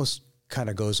it almost kind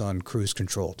of goes on cruise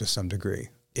control to some degree.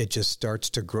 It just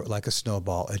starts to grow like a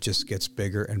snowball. It just gets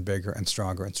bigger and bigger and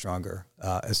stronger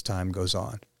as time goes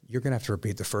on. You're going to have to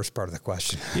repeat the first part of the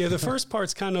question. Yeah, the first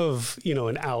part's kind of,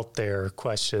 an out there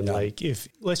question. Yeah. Like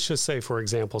let's just say, for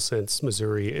example, since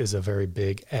Missouri is a very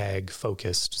big ag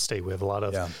focused state, we have a lot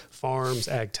of farms,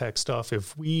 ag tech stuff.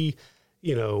 If we,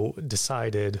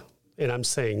 decided, and I'm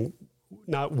saying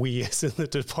not we as in the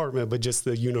department, but just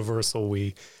the universal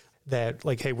we, that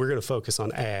like, hey, we're going to focus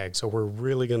on ag. So we're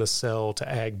really going to sell to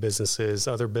ag businesses,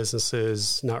 other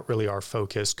businesses, not really our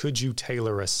focus. Could you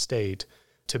tailor a state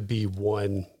to be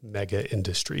one mega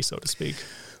industry, so to speak?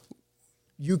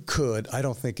 You could. I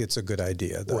don't think it's a good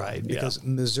idea, though. Right. Because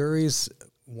Missouri's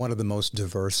one of the most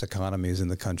diverse economies in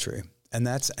the country. And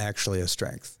that's actually a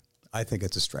strength. I think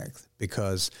it's a strength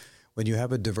because when you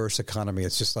have a diverse economy,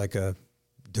 it's just like a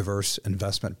diverse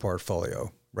investment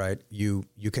portfolio, right? You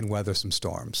can weather some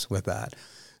storms with that.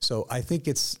 So I think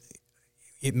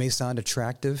it may sound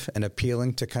attractive and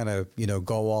appealing to kind of,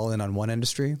 go all in on one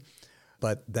industry,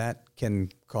 but that can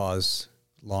cause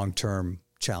long-term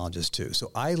challenges too.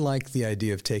 So I like the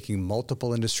idea of taking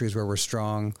multiple industries where we're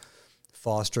strong,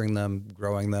 fostering them,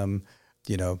 growing them,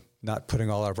 not putting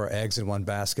all of our eggs in one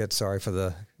basket. Sorry for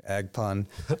the ag pun,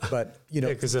 but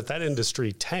because if that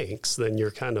industry tanks, then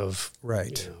you're kind of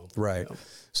right.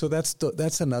 So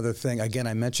that's another thing. Again,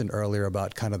 I mentioned earlier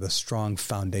about kind of the strong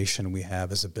foundation we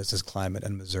have as a business climate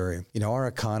in Missouri. Our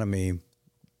economy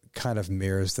kind of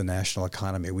mirrors the national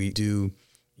economy. We do,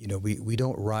 we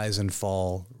don't rise and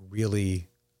fall really.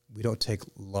 We don't take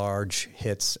large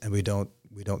hits, and we don't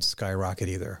skyrocket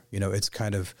either. It's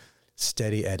kind of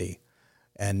steady eddy,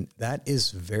 and that is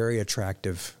very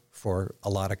attractive for a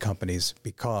lot of companies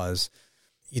because,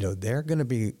 they're going to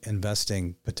be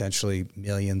investing potentially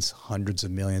millions, hundreds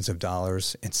of millions of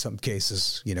dollars. In some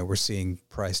cases, we're seeing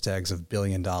price tags of $1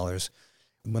 billion.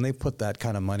 When they put that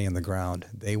kind of money in the ground,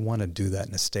 they want to do that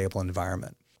in a stable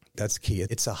environment. That's key.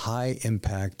 It's a high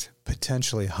impact,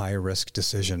 potentially high risk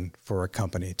decision for a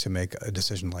company to make a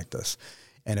decision like this.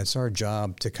 And it's our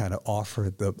job to kind of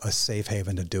offer a safe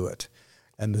haven to do it.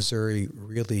 And Missouri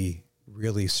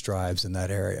really strives in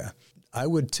that area. I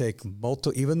would take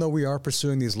even though we are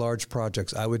pursuing these large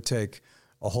projects, I would take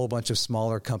a whole bunch of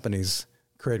smaller companies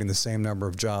creating the same number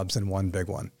of jobs in one big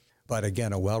one. But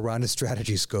again, a well-rounded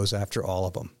strategy goes after all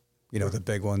of them, the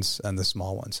big ones and the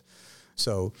small ones.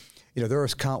 So, there are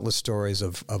countless stories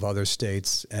of other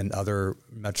states and other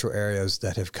metro areas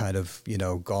that have kind of,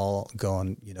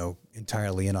 gone,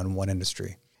 entirely in on one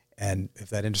industry. And if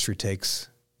that industry takes,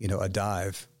 a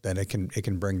dive, then it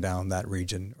can bring down that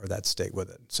region or that state with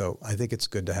it. So I think it's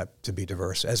good to be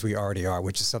diverse, as we already are,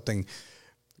 which is something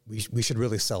we should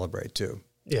really celebrate too.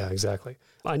 Yeah, exactly.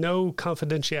 I know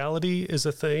confidentiality is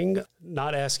a thing,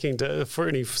 not asking for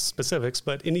any specifics,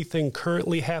 but anything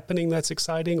currently happening that's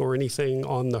exciting or anything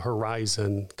on the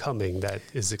horizon coming that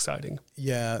is exciting?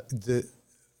 Yeah.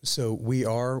 So we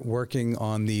are working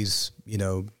on these,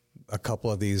 a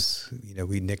couple of these,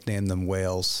 we nickname them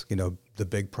whales, the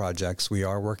big projects. We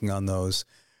are working on those.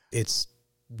 It's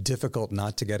difficult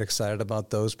not to get excited about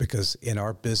those because in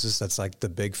our business, that's like the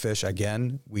big fish.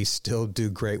 Again, we still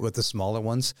do great with the smaller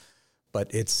ones,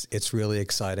 but it's really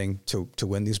exciting to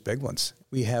win these big ones.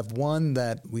 We have one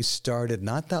that we started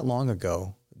not that long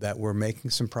ago that we're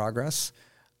making some progress.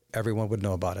 Everyone would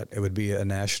know about it. It would be a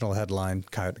national headline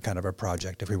kind of a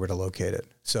project if we were to locate it.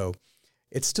 So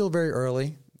it's still very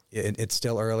early. It's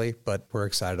still early, but we're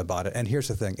excited about it. And here's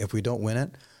the thing. If we don't win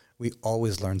it, we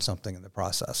always learn something in the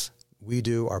process. We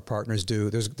do, our partners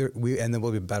do, and then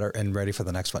we'll be better and ready for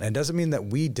the next one. And it doesn't mean that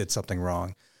we did something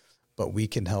wrong, but we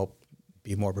can help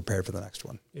be more prepared for the next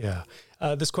one. Yeah.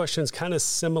 This question is kind of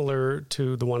similar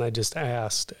to the one I just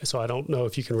asked. So I don't know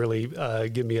if you can really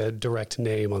give me a direct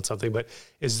name on something, but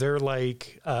is there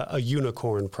like a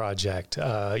unicorn project,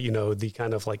 the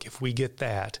kind of like, if we get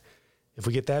that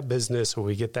business or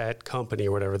we get that company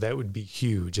or whatever, that would be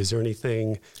huge. Is there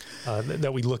anything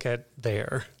that we look at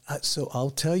there? So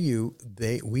I'll tell you,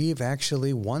 we've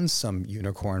actually won some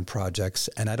unicorn projects,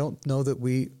 and I don't know that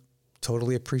we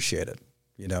totally appreciate it.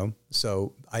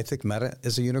 So I think Meta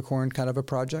is a unicorn kind of a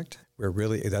project.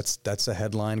 That's a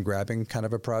headline grabbing kind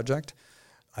of a project.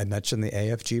 I mentioned the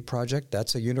AFG project.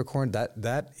 That's a unicorn.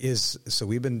 That is. So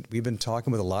we've been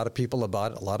talking with a lot of people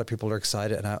about it. A lot of people are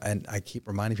excited, and I keep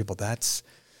reminding people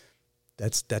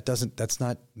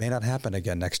may not happen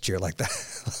again next year like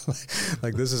that.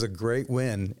 Like this is a great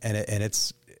win, and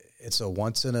it's a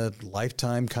once in a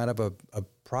lifetime kind of a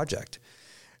project.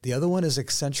 The other one is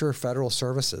Accenture Federal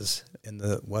Services in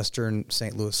the western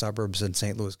St. Louis suburbs in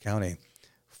St. Louis County.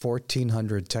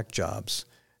 1,400 tech jobs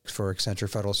for Accenture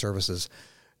Federal Services.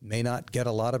 May not get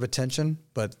a lot of attention,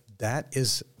 but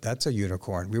that's a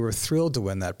unicorn. We were thrilled to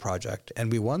win that project,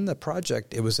 and we won the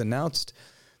project. It was announced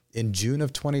in June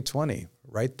of 2020,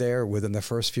 right there within the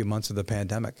first few months of the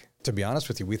pandemic. To be honest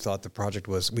with you, we thought the project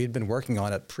we'd been working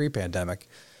on it pre-pandemic,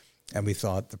 and we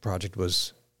thought the project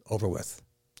was over with.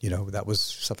 That was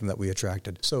something that we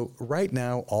attracted. So right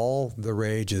now, all the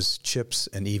rage is chips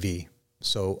and EV.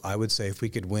 So I would say if we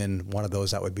could win one of those,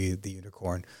 that would be the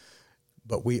unicorn.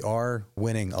 but we are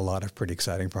winning a lot of pretty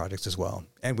exciting projects as well.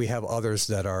 And we have others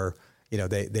that are,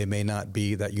 they may not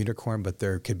be that unicorn, but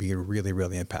they could be really,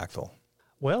 really impactful.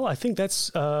 Well, I think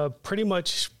that's pretty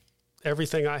much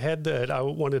everything I had that I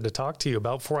wanted to talk to you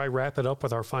about. Before I wrap it up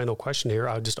with our final question here,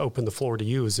 I'll just open the floor to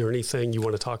you. Is there anything you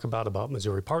want to talk about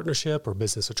Missouri Partnership or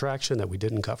business attraction that we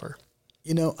didn't cover?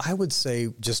 I would say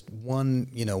just one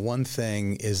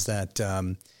thing is that,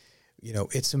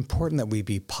 it's important that we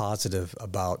be positive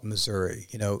about Missouri.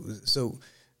 So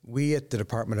we at the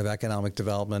Department of Economic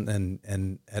Development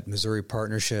and at Missouri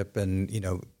Partnership and,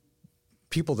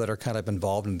 people that are kind of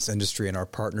involved in this industry and our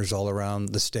partners all around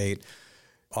the state,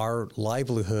 our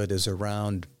livelihood is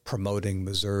around promoting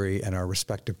Missouri and our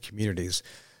respective communities.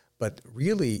 But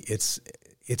really, it's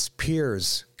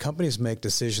peers. Companies make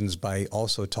decisions by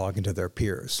also talking to their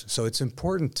peers. So it's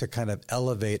important to kind of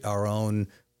elevate our own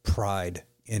pride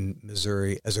in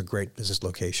Missouri as a great business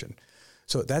location.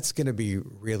 So that's going to be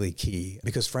really key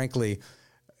because, frankly,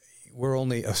 we're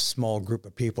only a small group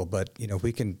of people, but if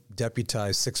we can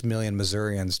deputize 6 million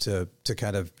Missourians to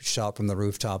kind of shout from the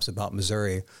rooftops about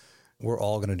Missouri, we're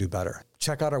all going to do better.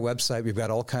 Check out our website. We've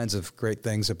got all kinds of great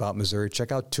things about Missouri.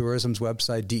 Check out tourism's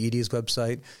website, DED's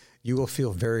website. You will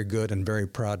feel very good and very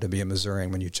proud to be a Missourian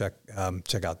when you check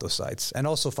out those sites. And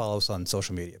also follow us on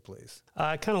social media, please.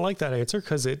 I kind of like that answer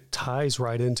because it ties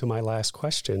right into my last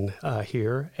question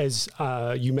here. As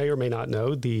you may or may not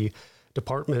know, the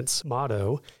department's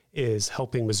motto is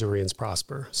helping Missourians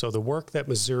prosper. So the work that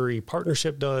Missouri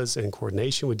Partnership does in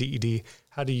coordination with DED,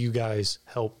 how do you guys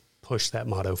help push that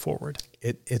motto forward?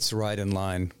 It's right in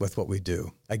line with what we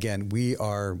do. Again, we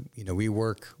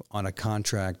work on a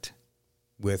contract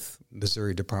with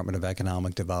Missouri Department of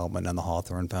Economic Development and the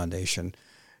Hawthorne Foundation.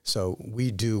 So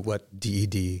we do what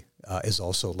DED is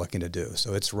also looking to do.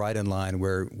 So it's right in line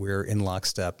where we're in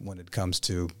lockstep when it comes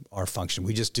to our function.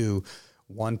 We just do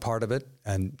one part of it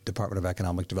and Department of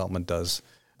Economic Development does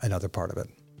another part of it.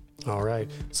 All right.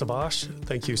 Subash,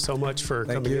 thank you so much for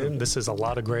coming in. This is a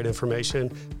lot of great information.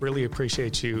 Really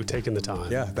appreciate you taking the time.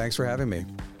 Yeah, thanks for having me.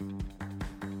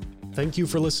 Thank you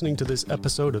for listening to this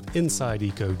episode of Inside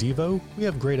Eco Devo. We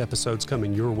have great episodes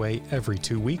coming your way every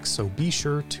 2 weeks, so be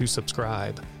sure to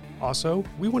subscribe. Also,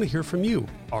 we want to hear from you,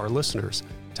 our listeners.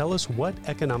 Tell us what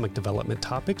economic development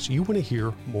topics you want to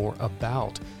hear more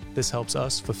about. This helps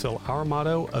us fulfill our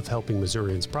motto of helping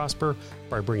Missourians prosper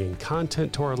by bringing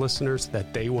content to our listeners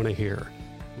that they want to hear.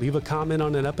 Leave a comment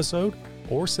on an episode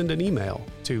or send an email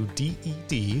to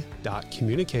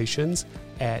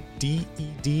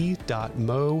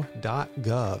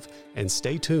ded.communications@ded.mo.gov and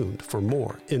stay tuned for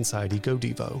more Inside Eco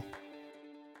Devo.